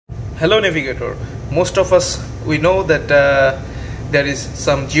Hello navigator. Most of us we know that there is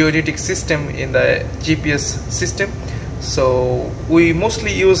some geodetic system in the GPS system. So we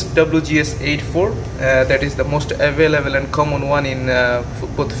mostly use WGS 84. That is the most available and common one in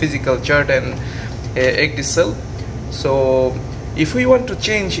both physical chart and XDSL. So if we want to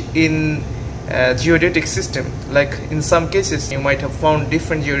change in geodetic system, like in some cases you might have found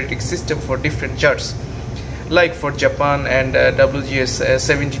different geodetic system for different charts, like for Japan and WGS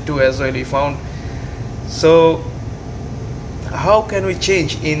 72 as well we found. So how can we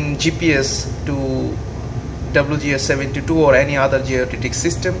change in GPS to WGS 72 or any other geodetic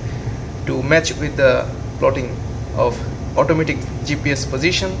system to match with the plotting of automatic GPS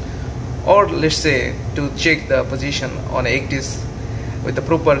position, or let's say to check the position on XDS with the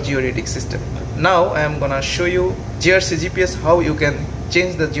proper geodetic system? Now I am gonna show you Jrc GPS how you can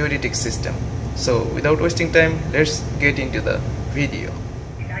change the geodetic system. So without wasting time, let's get into the video.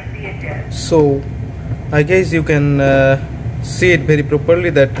 So I guess you can see it very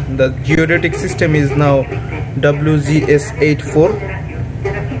properly that the geodetic system is now WGS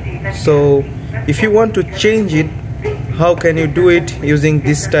 84. So if you want to change it, how can you do it using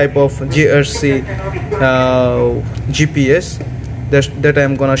this type of Jrc GPS? That I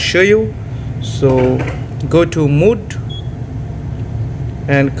am gonna show you. So go to Mode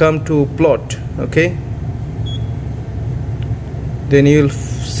and come to Plot. Okay, then you will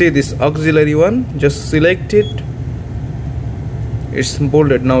see this auxiliary one. Just select it. It's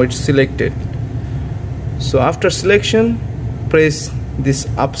bolded now, it's selected. So after selection, press this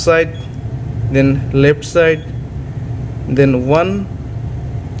upside, then left side, then 1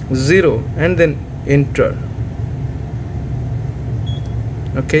 0 and then enter.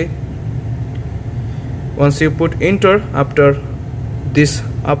 Okay, once you put enter, after this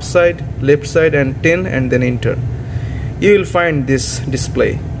upside, left side and 10 and then enter, you will find this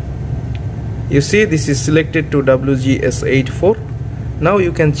display. You see this is selected to WGS 84. Now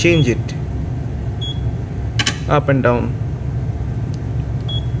you can change it up and down.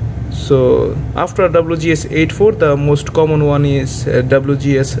 So after WGS 84, the most common one is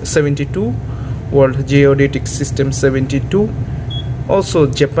WGS 72, World Geodetic System 72, also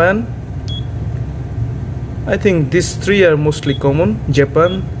Japan. I think these three are mostly common: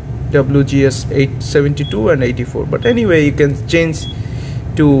 Japan, WGS 872 and 84. But anyway, you can change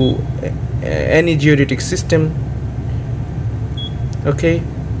to any geodetic system. Okay,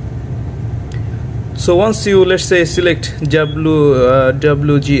 so once you, let's say, select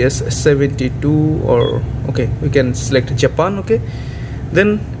WGS 72, or okay, we can select Japan. Okay,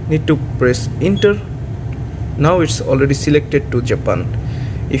 then need to press enter. Now it's already selected to Japan.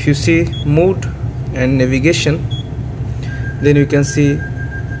 If you see Mode and navigation, then you can see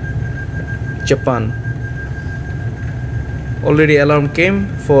Japan. Already alarm came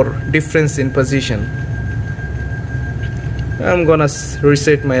for difference in position. I'm gonna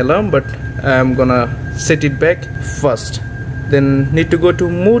reset my alarm, but I'm gonna set it back first. Then need to go to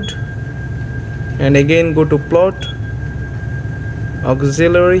Mode and again go to Plot,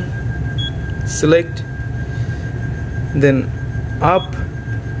 auxiliary, select, then up,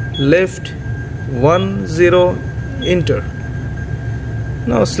 left, 1 0, enter.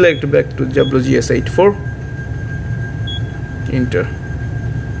 Now select back to WGS 84, enter,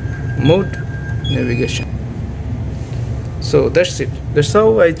 Mode, navigation. So that's it. That's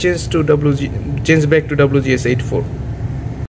how I changed back to WGS 84.